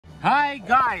Hi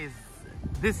guys,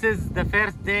 this is the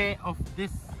first day of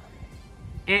this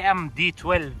AM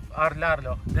D12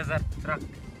 Arlarlo desert truck.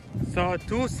 So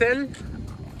 2 cell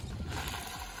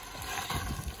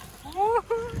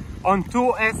on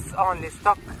 2S only,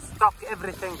 stock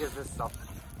everything is stock.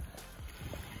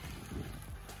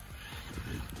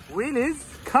 Wheelies,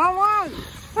 come on!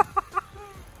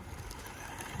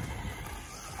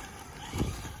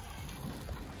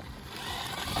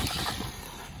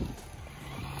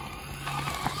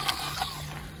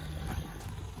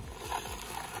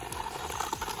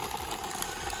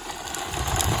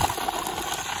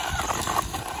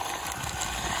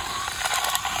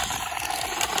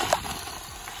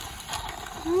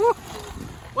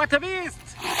 What a beast!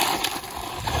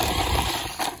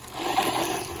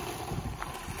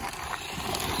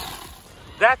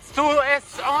 That's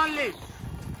 2S only.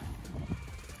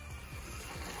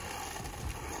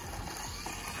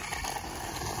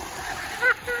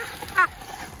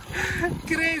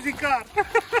 Crazy car.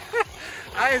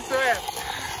 I swear.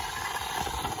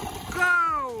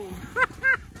 Go!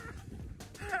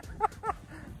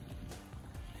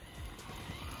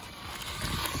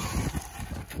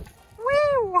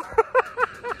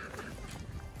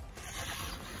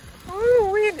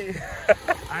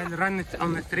 I'll run it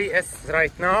on the 3S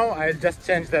right now. I'll just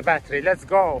change the battery. Let's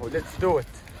go. Let's do it.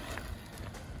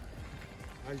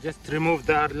 I'll just remove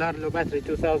the Arlarlo battery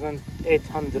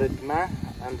 2800 mAh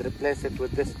and replace it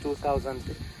with this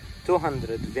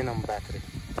 2200 Venom battery.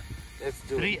 Let's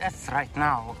do 3S right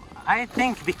now. I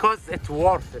think because it's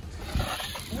worth it.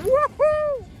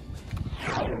 Woohoo!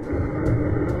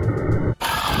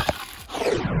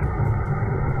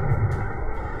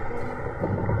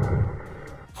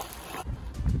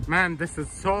 Man, this is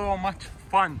so much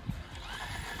fun.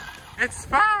 It's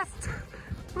fast.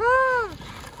 Ah.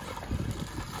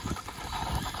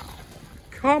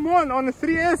 Come on a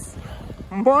 3S.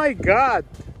 My God.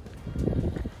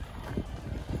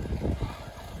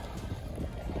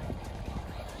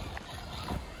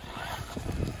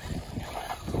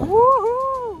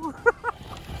 Woohoo!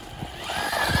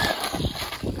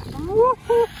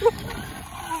 Woohoo!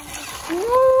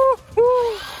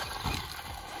 Woohoo!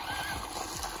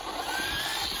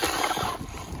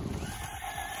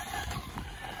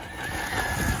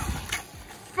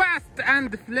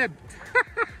 And flipped.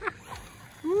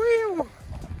 Whew.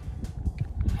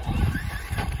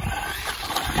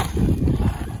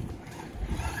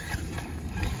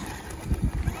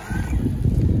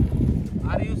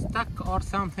 Are you stuck or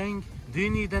something? Do you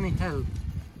need any help?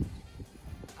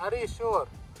 Are you sure?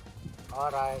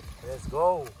 Alright, let's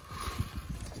go.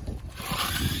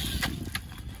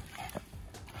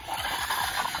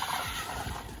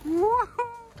 Woohoo!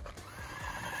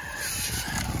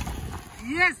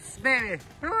 Yes, baby!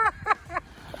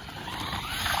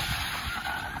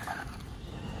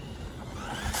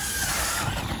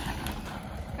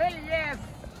 Hey, yes!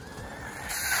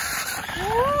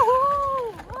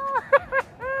 Woohoo!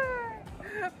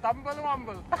 Tumble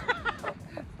wumble!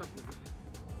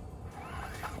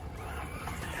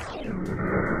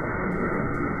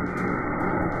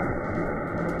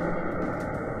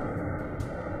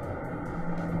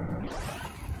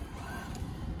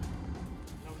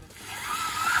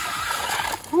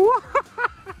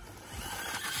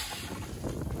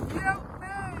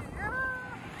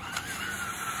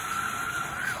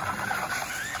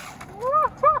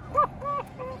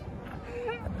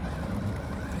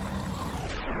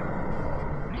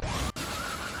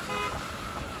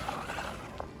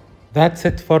 That's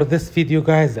it for this video,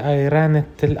 guys. I ran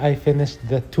it till I finished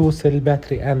the 2-cell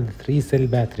battery and the 3-cell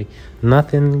battery.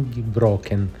 Nothing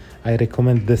broken. I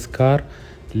recommend this car.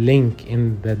 Link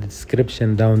in the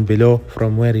description down below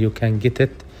from where you can get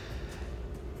it.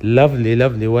 Lovely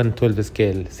 112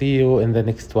 scale. See you in the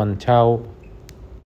next one. Ciao.